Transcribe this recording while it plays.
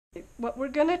What we're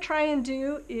going to try and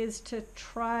do is to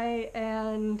try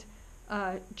and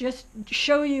just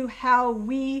show you how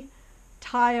we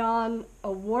tie on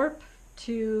a warp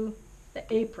to the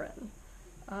apron.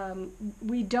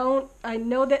 I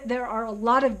know that there are a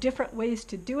lot of different ways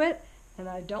to do it, and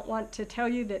I don't want to tell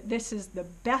you that this is the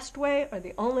best way or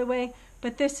the only way,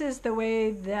 but this is the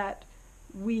way that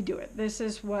we do it. This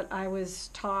is what I was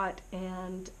taught,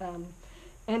 and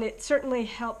it certainly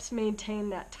helps maintain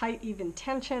that tight, even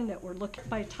tension that we're looking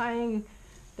by tying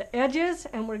the edges,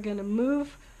 and we're going to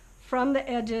move from the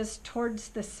edges towards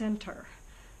the center.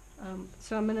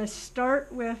 So I'm going to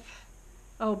start with,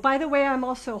 oh, by the way, I'm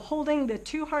also holding the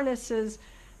two harnesses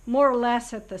more or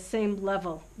less at the same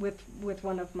level with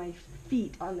one of my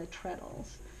feet on the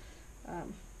treadles.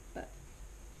 But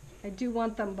I do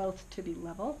want them both to be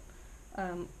level.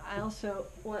 I also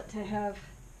want to have,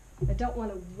 I don't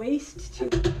want to waste too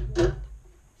much warp,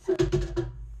 so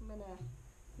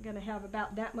I'm gonna have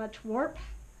about that much warp.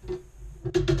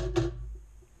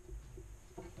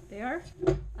 There.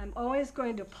 I'm always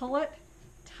going to pull it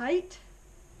tight,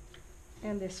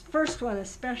 and this first one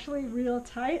especially real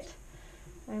tight.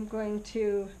 I'm going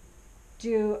to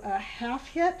do a half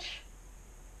hitch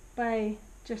by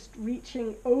just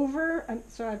reaching over.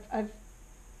 So I've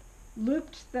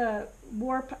looped the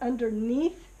warp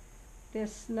underneath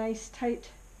this nice tight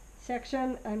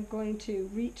section. I'm going to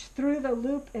reach through the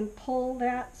loop and pull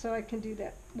that so I can do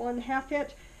that one half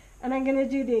hitch, and I'm going to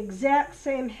do the exact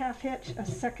same half hitch a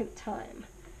second time,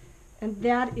 and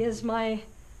that is my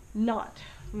knot.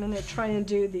 I'm going to try and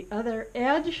do the other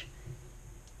edge,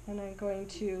 and I'm going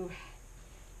to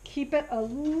keep it a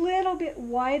little bit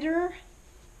wider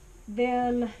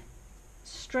than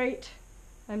straight.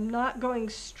 I'm not going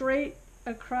straight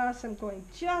across, I'm going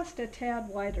just a tad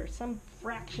wider, some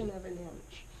fraction of an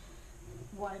inch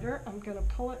wider. I'm going to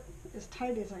pull it as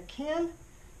tight as I can,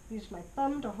 use my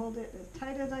thumb to hold it as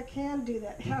tight as I can, do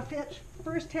that half hitch,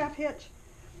 first half hitch,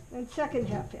 and second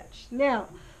half hitch. Now,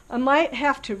 I might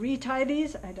have to retie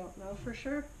these, I don't know for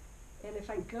sure, and if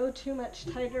I go too much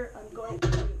tighter, I'm going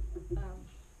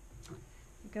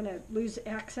to lose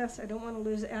access. I don't want to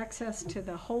lose access to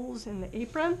the holes in the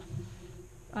apron.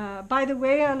 By the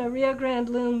way, on a Rio Grande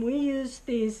loom, we use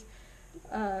these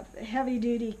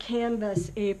heavy-duty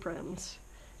canvas aprons,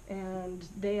 and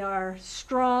they are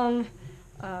strong.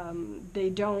 They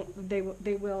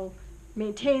will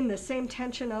maintain the same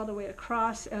tension all the way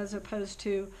across, as opposed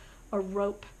to a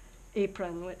rope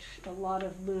apron, which a lot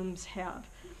of looms have.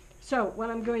 So what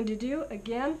I'm going to do,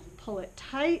 again, pull it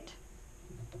tight.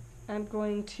 I'm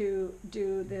going to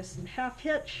do this half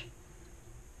hitch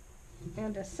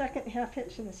and a second half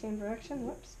hitch in the same direction.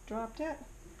 Whoops, dropped it.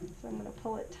 So I'm going to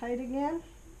pull it tight again.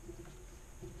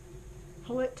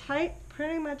 Pull it tight,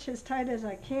 pretty much as tight as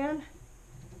I can.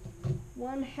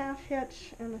 One half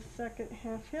hitch and a second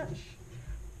half hitch.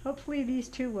 Hopefully these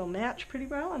two will match pretty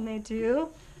well, and they do.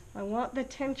 I want the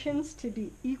tensions to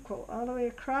be equal all the way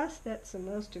across. That's the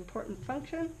most important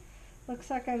function. Looks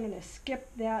like I'm going to skip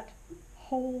that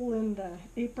hole in the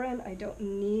apron. I don't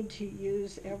need to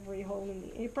use every hole in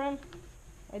the apron.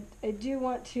 I do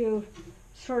want to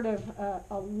sort of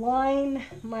align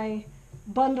my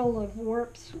bundle of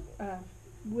warps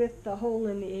with the hole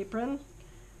in the apron.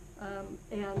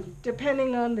 And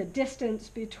depending on the distance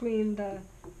between the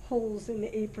holes in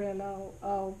the apron,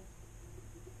 I'll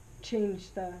change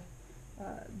the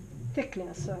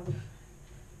thickness of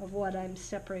what I'm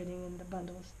separating in the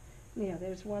bundles. Yeah,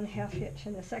 there's one half hitch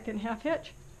and a second half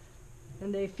hitch,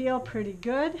 and they feel pretty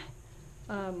good.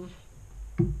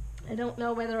 I don't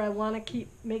know whether I want to keep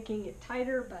making it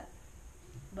tighter,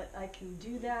 but I can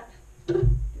do that.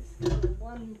 Just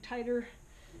one tighter,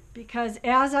 because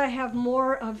as I have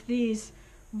more of these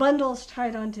bundles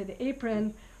tied onto the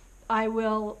apron, I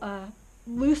will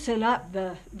loosen up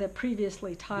the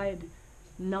previously tied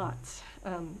knots.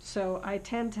 So I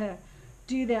tend to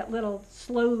do that little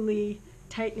slowly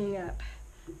tightening up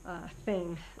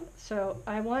thing. So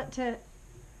I want to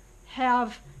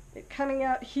have it coming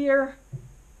out here,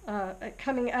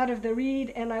 coming out of the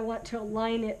reed, and I want to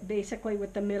align it basically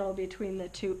with the middle between the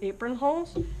two apron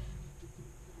holes.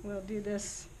 We'll do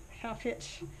this half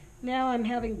hitch. Now I'm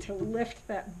having to lift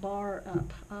that bar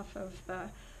up off of the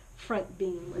front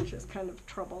beam, which is kind of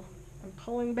trouble. I'm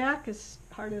pulling back as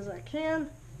hard as I can.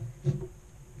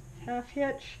 Half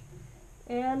hitch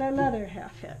and another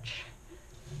half hitch.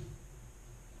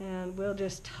 And we'll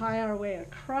just tie our way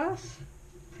across.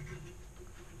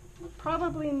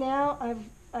 Probably now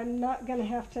I'm not going to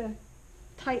have to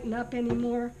tighten up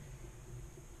anymore.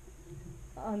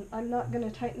 I'm not going to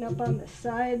tighten up on the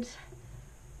sides,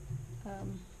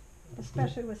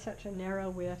 especially with such a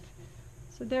narrow width.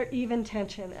 So they're even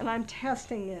tension, and I'm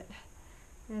testing it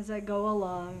as I go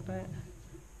along, but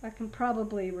I can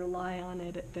probably rely on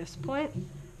it at this point,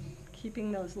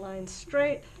 keeping those lines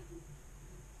straight,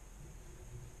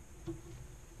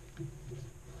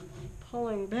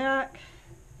 pulling back,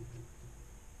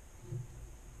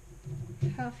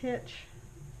 half hitch,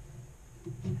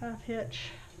 half hitch.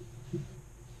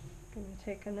 Going to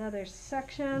take another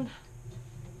section,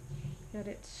 get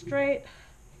it straight,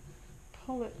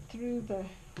 pull it through the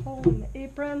hole in the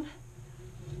apron,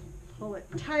 pull it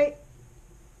tight,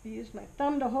 use my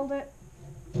thumb to hold it.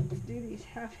 Let's do these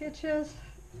half hitches.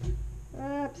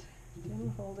 Oops,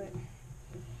 didn't hold it.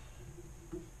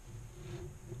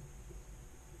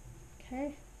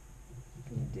 Okay,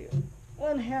 gonna do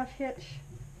one half hitch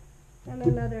and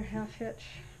another half hitch.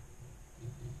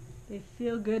 They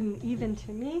feel good and even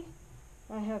to me.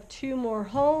 I have 2 more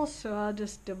holes, so I'll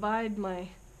just divide my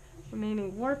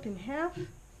remaining warp in half.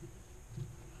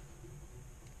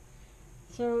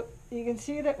 So you can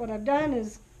see that what I've done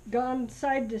is gone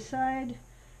side to side.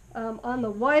 On the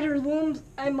wider looms,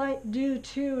 I might do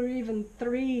 2 or even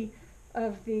 3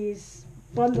 of these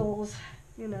bundles,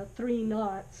 3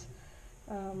 knots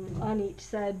on each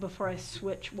side before I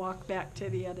walk back to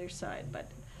the other side. But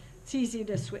it's easy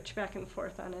to switch back and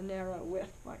forth on a narrow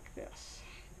width like this.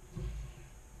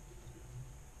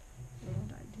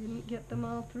 And I didn't get them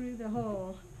all through the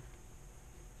hole.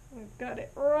 I've got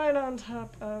it right on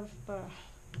top of the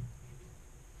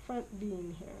front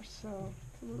beam here, so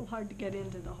it's a little hard to get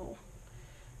into the hole.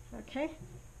 Okay,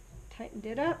 tightened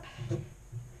it up.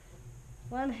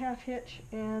 1 half hitch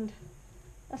and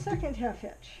a second half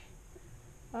hitch.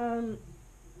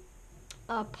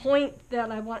 A point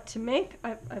that I want to make,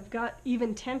 I've got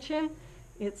even tension.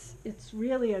 It's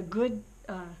really a good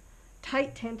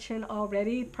tight tension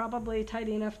already, probably tight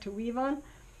enough to weave on.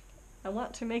 I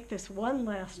want to make this one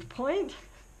last point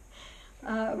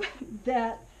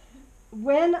that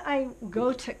when I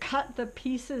go to cut the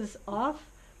pieces off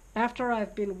after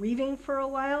I've been weaving for a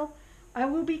while, I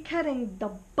will be cutting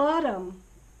the bottom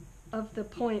of the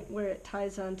point where it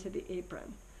ties onto the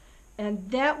apron. And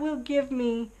that will give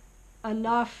me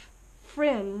enough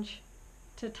fringe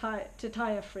to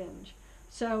tie a fringe.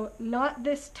 So not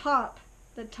this top,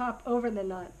 the top over the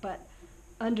knot, but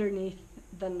underneath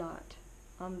the knot,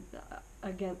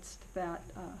 against that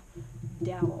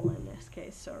dowel in this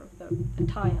case, or the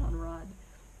tie-on rod.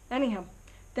 Anyhow,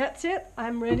 that's it.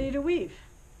 I'm ready to weave.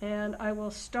 And I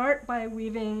will start by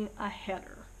weaving a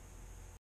header.